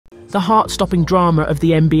The heart-stopping drama of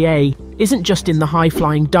the NBA isn't just in the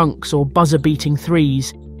high-flying dunks or buzzer-beating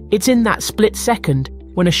threes. It's in that split second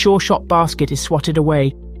when a sure-shot basket is swatted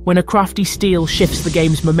away, when a crafty steal shifts the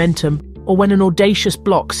game's momentum, or when an audacious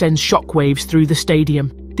block sends shockwaves through the stadium.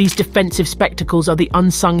 These defensive spectacles are the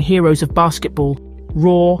unsung heroes of basketball,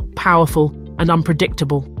 raw, powerful, and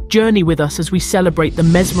unpredictable. Journey with us as we celebrate the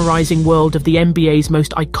mesmerizing world of the NBA's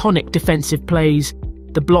most iconic defensive plays,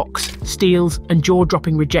 the blocks, steals, and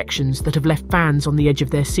jaw-dropping rejections that have left fans on the edge of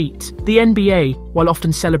their seats. The NBA, while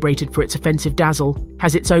often celebrated for its offensive dazzle,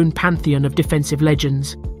 has its own pantheon of defensive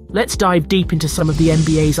legends. Let's dive deep into some of the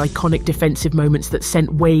NBA's iconic defensive moments that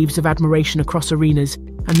sent waves of admiration across arenas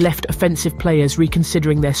and left offensive players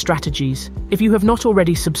reconsidering their strategies. If you have not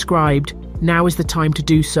already subscribed, now is the time to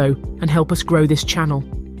do so and help us grow this channel.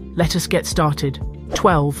 Let us get started.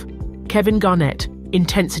 12. Kevin Garnett,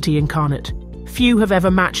 intensity incarnate. Few have ever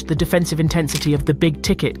matched the defensive intensity of the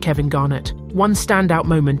big-ticket Kevin Garnett. One standout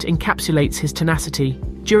moment encapsulates his tenacity.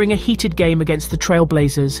 During a heated game against the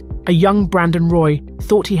Trailblazers, a young Brandon Roy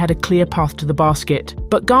thought he had a clear path to the basket,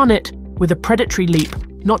 but Garnett, with a predatory leap,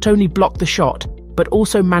 not only blocked the shot, but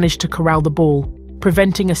also managed to corral the ball,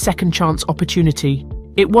 preventing a second-chance opportunity.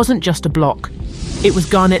 It wasn't just a block. It was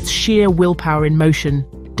Garnett's sheer willpower in motion,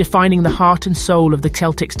 defining the heart and soul of the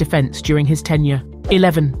Celtics' defense during his tenure.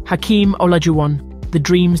 11. Hakeem Olajuwon, the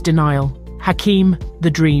dream's denial. Hakeem, the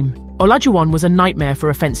dream. Olajuwon was a nightmare for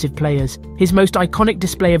offensive players. His most iconic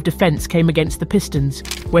display of defense came against the Pistons,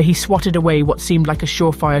 where he swatted away what seemed like a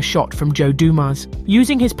surefire shot from Joe Dumars.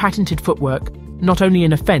 Using his patented footwork, not only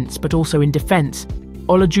in offense but also in defense,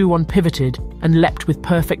 Olajuwon pivoted and leapt with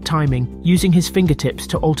perfect timing, using his fingertips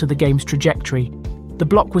to alter the game's trajectory. The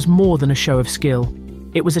block was more than a show of skill.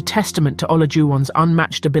 It was a testament to Olajuwon's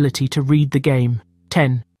unmatched ability to read the game.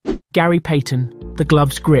 10. Gary Payton, the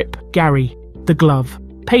glove's grip. Gary, the glove.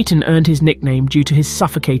 Payton earned his nickname due to his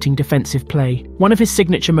suffocating defensive play. One of his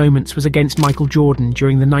signature moments was against Michael Jordan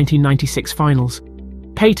during the 1996 finals.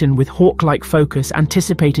 Payton, with hawk-like focus,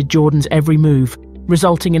 anticipated Jordan's every move,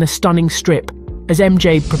 resulting in a stunning strip as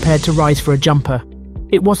MJ prepared to rise for a jumper.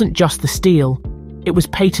 It wasn't just the steal. It was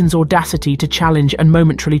Payton's audacity to challenge and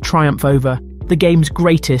momentarily triumph over the game's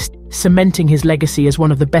greatest, cementing his legacy as one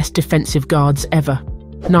of the best defensive guards ever.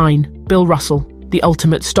 9. Bill Russell, the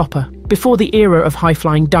ultimate stopper. Before the era of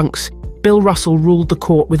high-flying dunks, Bill Russell ruled the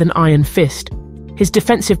court with an iron fist. His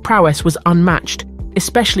defensive prowess was unmatched,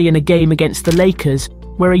 especially in a game against the Lakers,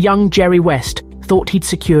 where a young Jerry West thought he'd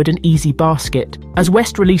secured an easy basket. As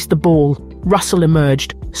West released the ball, Russell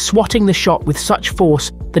emerged, swatting the shot with such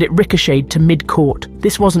force that it ricocheted to mid-court.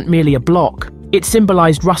 This wasn't merely a block. It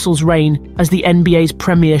symbolized Russell's reign as the NBA's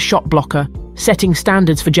premier shot blocker, setting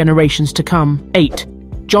standards for generations to come. 8.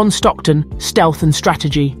 John Stockton, stealth and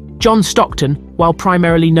strategy. John Stockton, while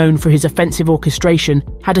primarily known for his offensive orchestration,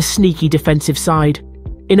 had a sneaky defensive side.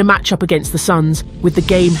 In a matchup against the Suns, with the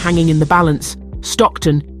game hanging in the balance,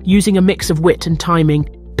 Stockton, using a mix of wit and timing,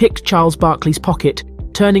 picked Charles Barkley's pocket,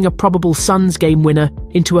 turning a probable Suns game winner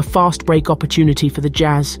into a fast break opportunity for the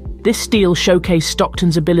Jazz. This steal showcased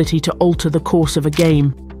Stockton's ability to alter the course of a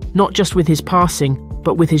game, not just with his passing,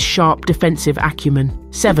 but with his sharp defensive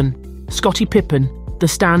acumen. 7. Scottie Pippen, the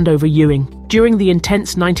standover Ewing. During the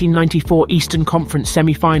intense 1994 Eastern Conference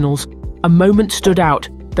semi-finals, a moment stood out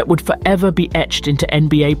that would forever be etched into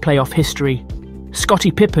NBA playoff history.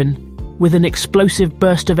 Scottie Pippen, with an explosive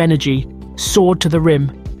burst of energy, soared to the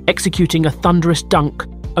rim, executing a thunderous dunk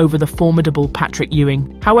over the formidable Patrick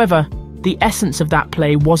Ewing. However, the essence of that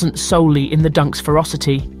play wasn't solely in the dunk's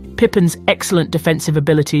ferocity. Pippen's excellent defensive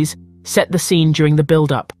abilities set the scene during the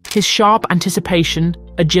build-up. His sharp anticipation,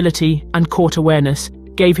 agility, and court awareness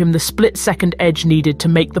gave him the split-second edge needed to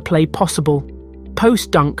make the play possible.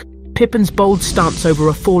 Post-dunk, Pippen's bold stance over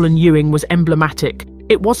a fallen Ewing was emblematic.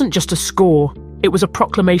 It wasn't just a score, it was a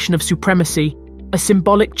proclamation of supremacy, a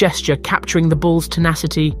symbolic gesture capturing the Bulls'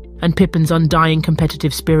 tenacity and Pippen's undying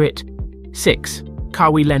competitive spirit. 6.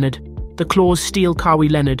 Kawhi Leonard. The Claw's steel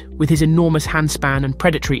Kawhi Leonard, with his enormous handspan and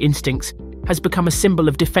predatory instincts, has become a symbol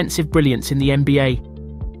of defensive brilliance in the NBA.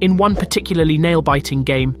 In one particularly nail-biting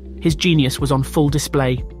game, his genius was on full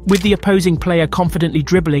display. With the opposing player confidently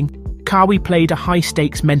dribbling, Kawhi played a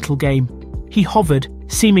high-stakes mental game. He hovered,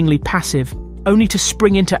 seemingly passive, only to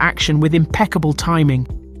spring into action with impeccable timing.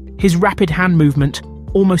 His rapid hand movement,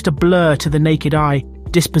 almost a blur to the naked eye,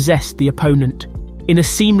 dispossessed the opponent. In a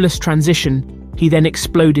seamless transition, he then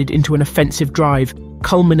exploded into an offensive drive,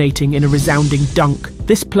 culminating in a resounding dunk.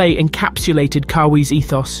 This play encapsulated Kawhi's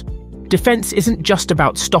ethos. Defense isn't just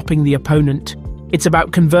about stopping the opponent, it's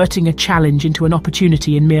about converting a challenge into an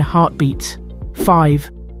opportunity in mere heartbeats.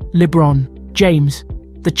 5. LeBron James,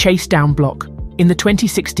 the chase down block. In the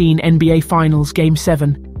 2016 NBA Finals Game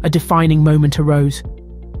 7, a defining moment arose.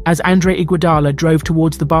 As Andre Iguodala drove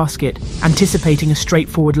towards the basket, anticipating a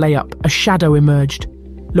straightforward layup, a shadow emerged.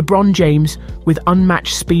 LeBron James, with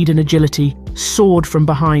unmatched speed and agility, soared from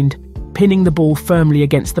behind, pinning the ball firmly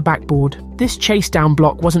against the backboard. This chase-down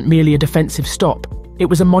block wasn't merely a defensive stop. It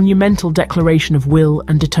was a monumental declaration of will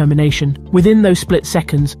and determination. Within those split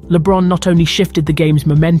seconds, LeBron not only shifted the game's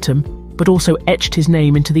momentum, but also etched his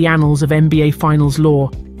name into the annals of NBA Finals lore,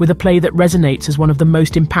 with a play that resonates as one of the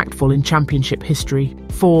most impactful in championship history.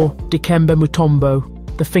 4. Dikembe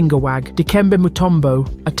Mutombo, the finger wag. Dikembe Mutombo,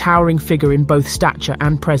 a towering figure in both stature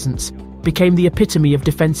and presence, became the epitome of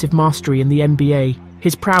defensive mastery in the NBA.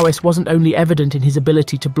 His prowess wasn't only evident in his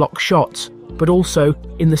ability to block shots, but also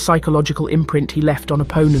in the psychological imprint he left on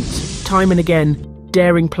opponents. Time and again,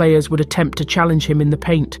 daring players would attempt to challenge him in the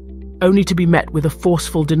paint, only to be met with a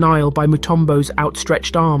forceful denial by Mutombo's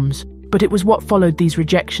outstretched arms. But it was what followed these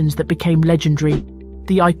rejections that became legendary.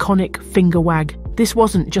 The iconic finger wag. This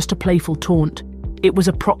wasn't just a playful taunt, it was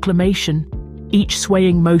a proclamation. Each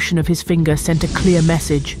swaying motion of his finger sent a clear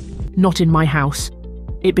message: not in my house.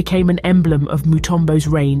 It became an emblem of Mutombo's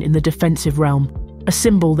reign in the defensive realm, a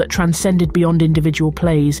symbol that transcended beyond individual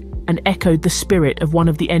plays and echoed the spirit of one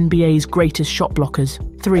of the NBA's greatest shot blockers.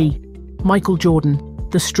 3. Michael Jordan,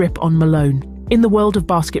 the strip on Malone. In the world of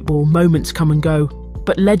basketball, moments come and go,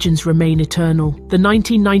 but legends remain eternal. The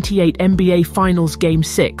 1998 NBA Finals Game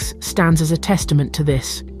 6 stands as a testament to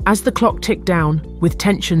this. As the clock ticked down, with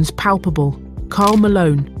tensions palpable, Karl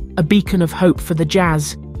Malone, a beacon of hope for the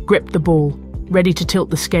Jazz, gripped the ball, ready to tilt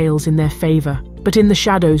the scales in their favor. But in the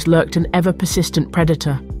shadows lurked an ever-persistent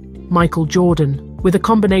predator, Michael Jordan. With a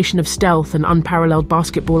combination of stealth and unparalleled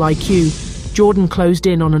basketball IQ, Jordan closed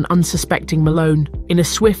in on an unsuspecting Malone. In a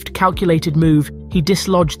swift, calculated move, he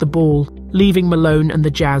dislodged the ball, leaving Malone and the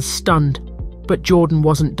Jazz stunned. But Jordan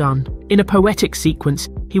wasn't done. In a poetic sequence,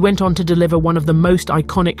 he went on to deliver one of the most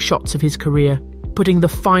iconic shots of his career, putting the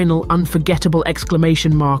final, unforgettable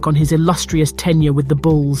exclamation mark on his illustrious tenure with the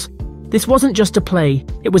Bulls. This wasn't just a play,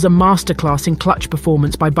 it was a masterclass in clutch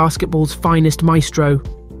performance by basketball's finest maestro.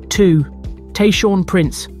 2. Tayshaun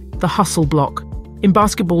Prince, the hustle block. In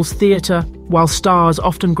basketball's theatre, while stars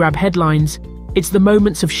often grab headlines, it's the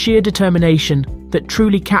moments of sheer determination that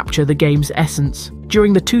truly capture the game's essence.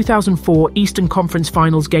 During the 2004 Eastern Conference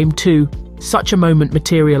Finals Game 2, such a moment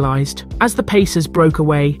materialized. As the Pacers broke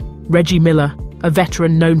away, Reggie Miller, a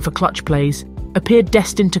veteran known for clutch plays, appeared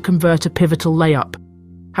destined to convert a pivotal layup.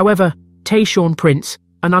 However, Tayshaun Prince,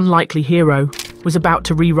 an unlikely hero, was about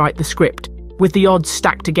to rewrite the script. With the odds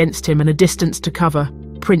stacked against him and a distance to cover,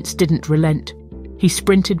 Prince didn't relent. He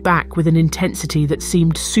sprinted back with an intensity that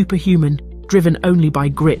seemed superhuman, driven only by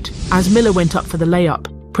grit. As Miller went up for the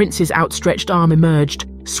layup, Prince's outstretched arm emerged,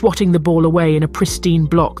 swatting the ball away in a pristine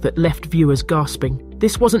block that left viewers gasping.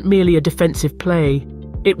 This wasn't merely a defensive play,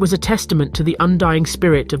 it was a testament to the undying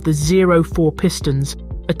spirit of the 0-4 Pistons,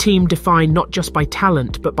 a team defined not just by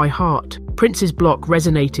talent but by heart. Prince's block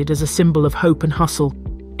resonated as a symbol of hope and hustle,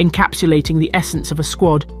 encapsulating the essence of a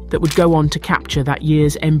squad that would go on to capture that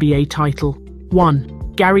year's NBA title.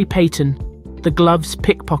 1. Gary Payton, the Gloves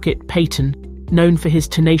pickpocket Payton, known for his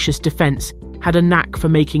tenacious defense, had a knack for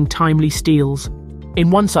making timely steals.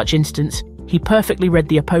 In one such instance, he perfectly read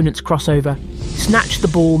the opponent's crossover, snatched the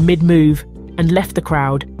ball mid-move, and left the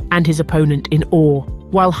crowd and his opponent in awe.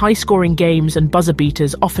 While high-scoring games and buzzer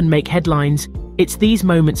beaters often make headlines, it's these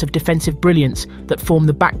moments of defensive brilliance that form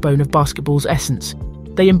the backbone of basketball's essence.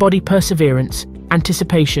 They embody perseverance,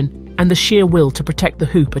 anticipation, and the sheer will to protect the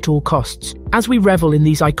hoop at all costs. As we revel in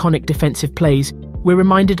these iconic defensive plays, we're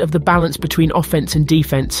reminded of the balance between offense and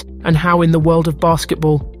defense, and how in the world of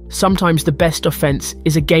basketball, sometimes the best offense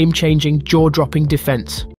is a game-changing, jaw-dropping defense.